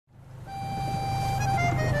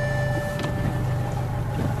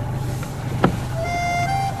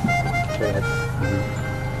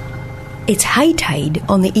It's high tide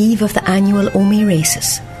on the eve of the annual Omey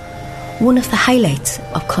races, one of the highlights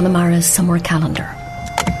of Connemara's summer calendar.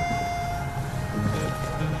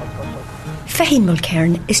 Fehim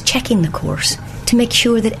Mulcairn is checking the course to make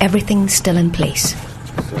sure that everything's still in place.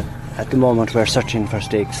 At the moment we're searching for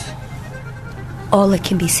stakes. All that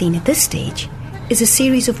can be seen at this stage is a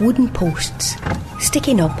series of wooden posts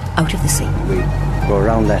sticking up out of the sea. We go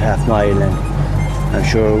around that half mile and I'm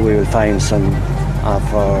sure we will find some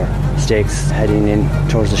of our stakes heading in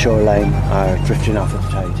towards the shoreline or drifting off at the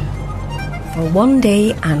tide. For one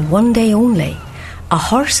day and one day only, a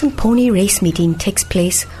horse and pony race meeting takes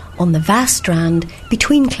place on the vast strand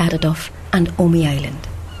between Claddaduff and Omey Island.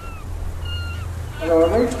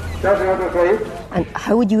 And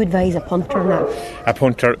how would you advise a punter now? A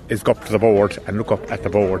punter is go up to the board and look up at the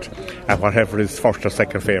board, and whatever is first or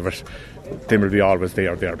second favourite, they will be always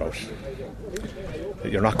there or thereabouts.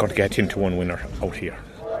 You're not going to get into one winner out here,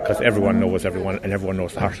 because everyone knows everyone and everyone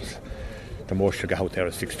knows the horses. The most you get out there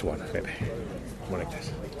is 6-1, maybe. More like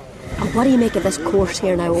that. And what do you make of this course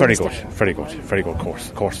here now? Very good course.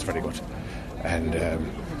 The course is very good. And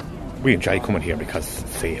we enjoy coming here because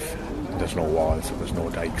it's safe. There's no walls, there's no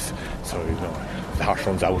dikes. So, if the horse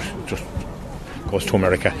runs out, it just goes to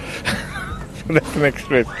America. So that's the next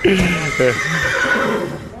trip.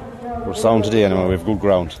 We're sound today anyway, we have good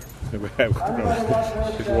ground. We have good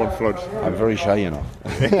ground. It won't flood. I'm very shy,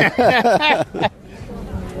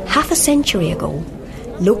 Half a century ago,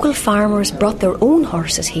 local farmers brought their own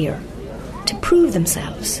horses here to prove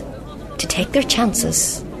themselves, to take their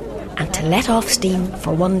chances, and to let off steam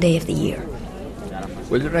for one day of the year.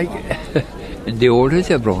 Well, in the old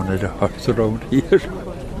days, I brought a horse around here.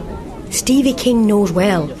 Stevie King knows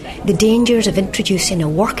well the dangers of introducing a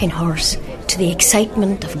working horse to the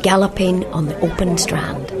excitement of galloping on the open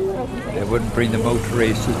strand. They wouldn't bring them out to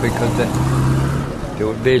races because they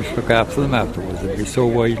wouldn't be able to look after them afterwards. They'd be so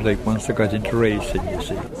wild, like once they got into racing, you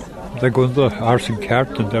see. They go in the horse and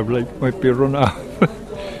cart and they might be run off.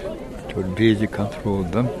 It wouldn't be easy to control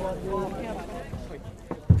them.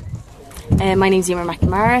 My name's Emer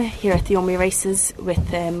McNamara, here at the Omey races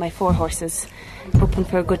with my 4 horses, hoping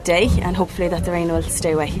for a good day and hopefully that the rain will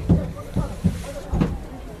stay away.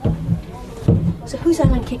 So who's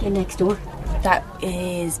Alan kicking next door? That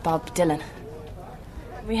is Bob Dylan.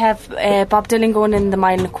 We have Bob Dylan going in the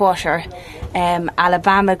 1.25 miles,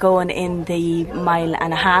 Alabama going in the 1.5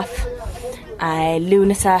 miles,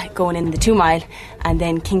 Lunasa going in the 2 mile, and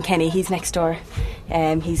then King Kenny, he's next door,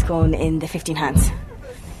 he's going in the 15 hands.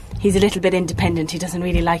 He's a little bit independent. He doesn't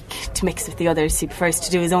really like to mix with the others. He prefers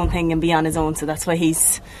to do his own thing and be on his own, so that's why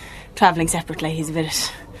he's travelling separately. He's a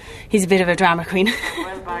bit of a drama queen.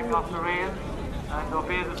 Well back off the rail and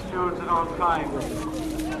obey the stewards at all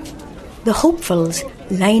times. The hopefuls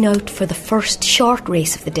line out for the first short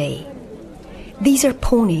race of the day. These are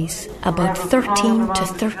ponies about 13 to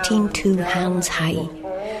 13.2 hands high,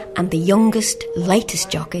 and the youngest,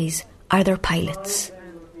 lightest jockeys are their pilots.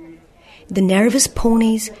 The nervous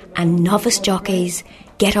ponies and novice jockeys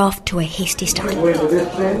get off to a hasty start.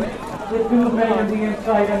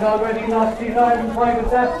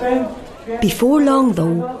 Before long,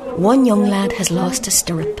 though, one young lad has lost a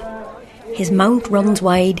stirrup. His mount runs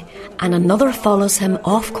wide and another follows him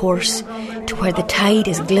off course to where the tide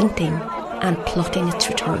is glinting and plotting its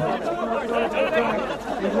return.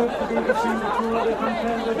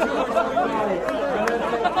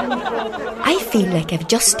 I feel like I've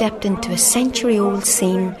just stepped into a century-old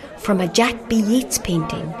scene from a Jack B. Yeats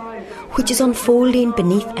painting, which is unfolding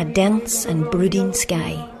beneath a dense and brooding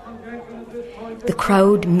sky. The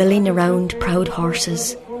crowd milling around proud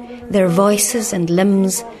horses, their voices and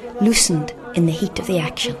limbs loosened in the heat of the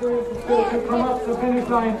action.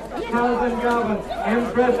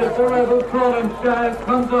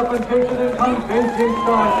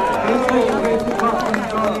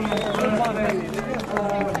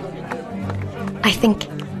 I think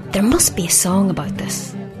there must be a song about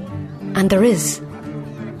this. And there is.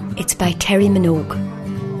 It's by Terry Minogue.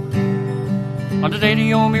 On the day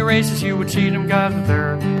the Omey races, you would see them gathered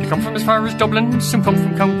there. They come from as far as Dublin, some come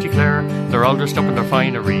from County Clare. They're all dressed up in their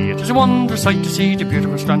finery. It is a wondrous sight to see the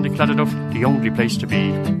beautiful strand of Claddaduff, the only place to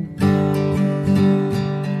be.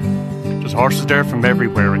 There's horses there from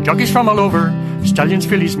everywhere and jockeys from all over. Stallions,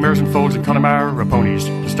 fillies, mares and foals and Connemara ponies.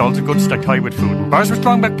 The stalls are good, stacked high with food and bars with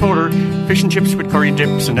strong back porter. Fish and chips with curry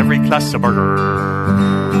dips and every class of burger.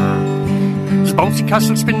 There's bouncy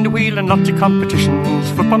castles, spin the wheel and lots of competitions.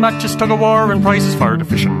 Football matches, tug of war and prizes for the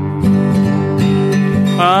fishing.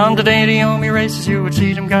 On the day the Omey races, you would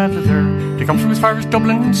see them gathered there. They come from as far as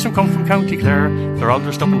Dublin, some come from County Clare. They're all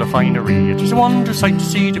dressed up in their finery. It is a wondrous sight to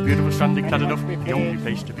see the beautiful strand of Claddaduff, the only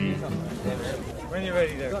place to be.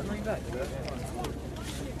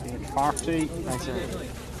 40.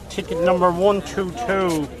 Ticket number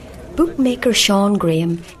 122. Bookmaker Sean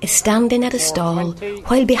Graham is standing at a stall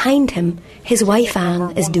while behind him his wife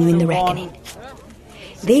Anne is doing the reckoning.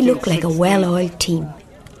 They look like a well-oiled team.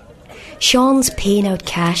 Sean's paying out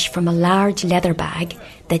cash from a large leather bag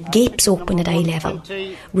that gapes open at eye level,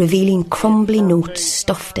 revealing crumbly notes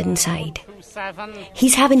stuffed inside.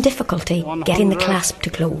 He's having difficulty getting the clasp to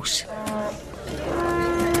close.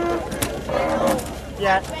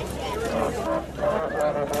 Yeah.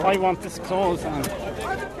 I want this closed on.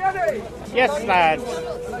 Yes, lad.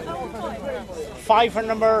 5 for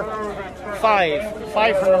number 5.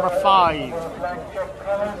 5 for number 5.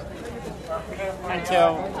 Thank you.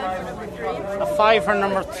 A 5 for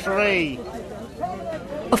number 3.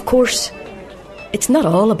 Of course, it's not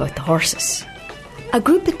all about the horses. A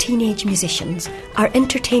group of teenage musicians are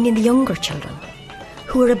entertaining the younger children,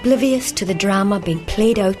 who are oblivious to the drama being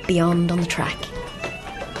played out beyond on the track.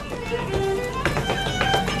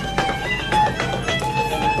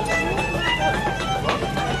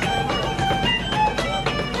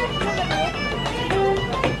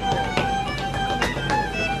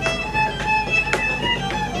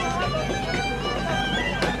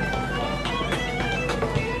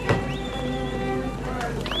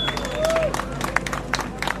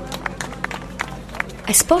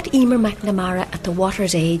 I spot Emer McNamara at the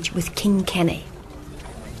water's edge with King Kenny.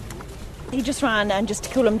 He just ran, and just to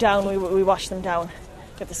cool him down, we washed him down,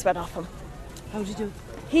 get the sweat off him. How did you do?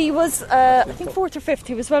 He was, I think, 4th or 5th.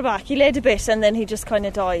 He was well back. He led a bit, and then he just kind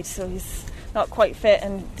of died, so he's not quite fit.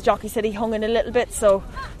 And the jockey said he hung in a little bit, so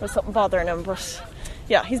there was something bothering him. But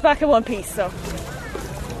yeah, he's back in one piece. So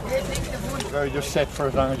very just set for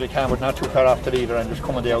as long as you can, but not too far off the leader, and just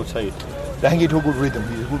come on the outside. They hang you to a good rhythm.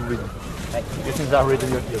 He's a good rhythm. You think that rhythm,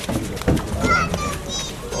 you're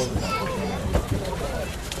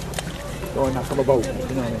going not from about,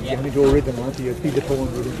 you know, you have to do a rhythm, you feed the tone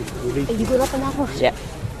release. Are you good up on that horse? Yeah.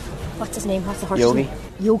 What's his name? What's the horse Yogi. name?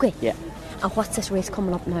 Yogi? Yeah. And what's this race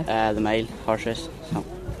coming up now? The mile horse race. So.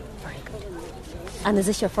 Very good. And is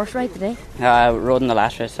this your first ride today? I rode in the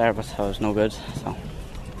last race there, but I was no good. So.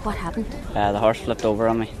 What happened? The horse flipped over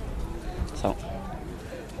on me. So.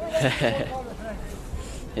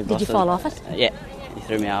 Did you fall off it? Yeah, he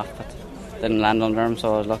threw me off, but didn't land under him,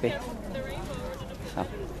 so I was lucky. So,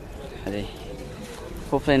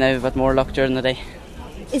 hopefully now a bit more luck during the day.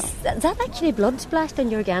 Is that actually blood splashed on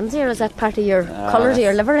your Gansey, or is that part of your colours of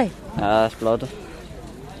your livery? That's blood.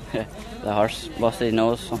 The horse busted his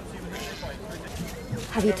nose. So.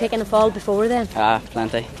 Have you taken a fall before then?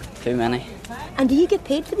 Plenty. Too many. And do you get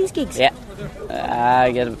paid for these gigs? Yeah.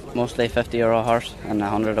 I get mostly €50 a horse and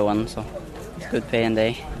 100 a win, so it's good paying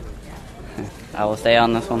day. I will stay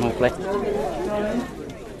on this one, hopefully.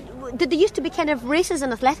 Did there used to be kind of races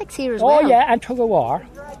and athletics here as well? Oh yeah, and tug of war.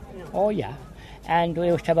 Oh yeah. And we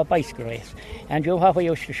used to have a bicycle race. And you know what we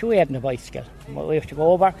used to show on the bicycle? We used to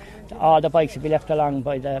go over, all the bikes would be left along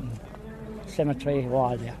by the cemetery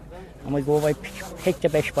wall there. And we go over, pick the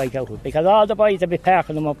best bike out, because all the boys would be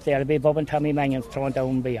parking them up there, they'd be above and Tommy Mannion's throwing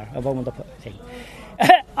down beer, above the thing.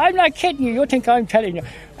 I'm not kidding you think I'm telling you.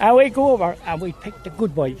 And we go over and we pick the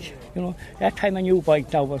good bikes. You know, that time a new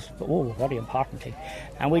bike now was, a very important thing.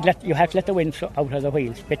 And you have to let the wind out of the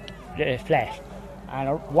wheels, bit flat.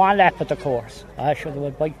 And one lap at the course, I should have a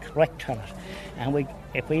bike wrecked on it. And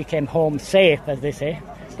if we came home safe, as they say,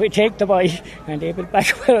 we'd take the bike and they'd be back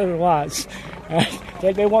where it was. And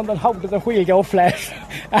they'd be wondering how did the wheel go flat.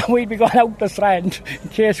 And we'd be going out the strand in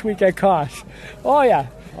case we get caught. Oh yeah,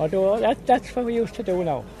 that's what we used to do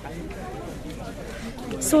now.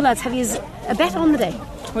 So lads, have you a bet on the day?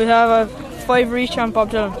 We have a 5 each on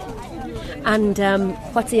Bob Dylan. And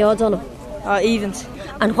what's the odds on him? Evens.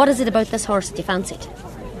 And what is it about this horse that you fancied?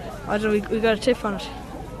 I don't know, we got a tip on it.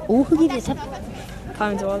 Oh, who gave you a tip?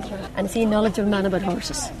 Times Walter. And is he a knowledgeable man about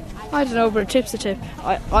horses? I don't know, but a tip's a tip.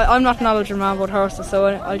 I'm not a knowledgeable man about horses, so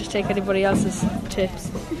I'll just take anybody else's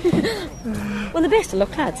tips. Well, the best of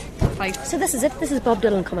luck, lads. Thanks. So this is it. This is Bob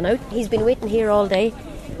Dylan coming out. He's been waiting here all day,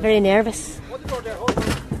 very nervous.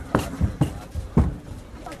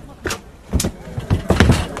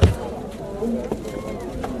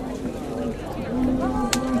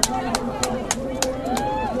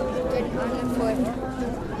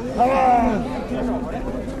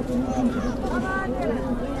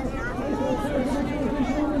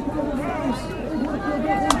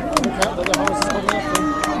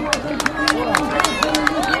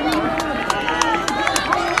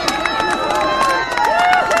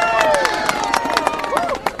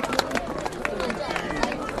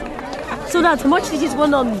 So lads, how much did you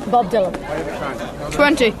win on Bob Dylan?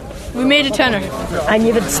 20. We made a tenner. And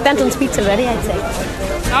you've spent on sweets already, I'd say.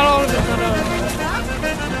 Not all of it, not all of it.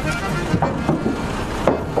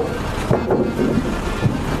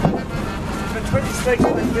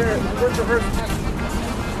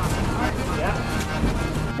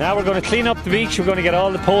 Now we're going to clean up the beach, we're going to get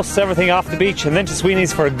all the posts, everything off the beach, and then to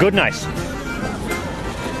Sweeney's for a good night.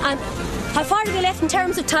 And how far have you left in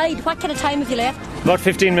terms of tide? What kind of time have you left? About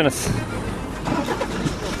 15 minutes.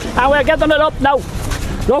 And we're getting it up now.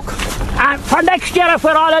 Look, and for next year if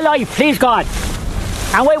we're all alive, please God.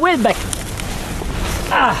 And we will be.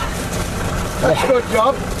 That's a good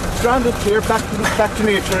job. Stranded here, back to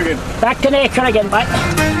nature again. Back to nature again,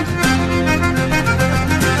 bye.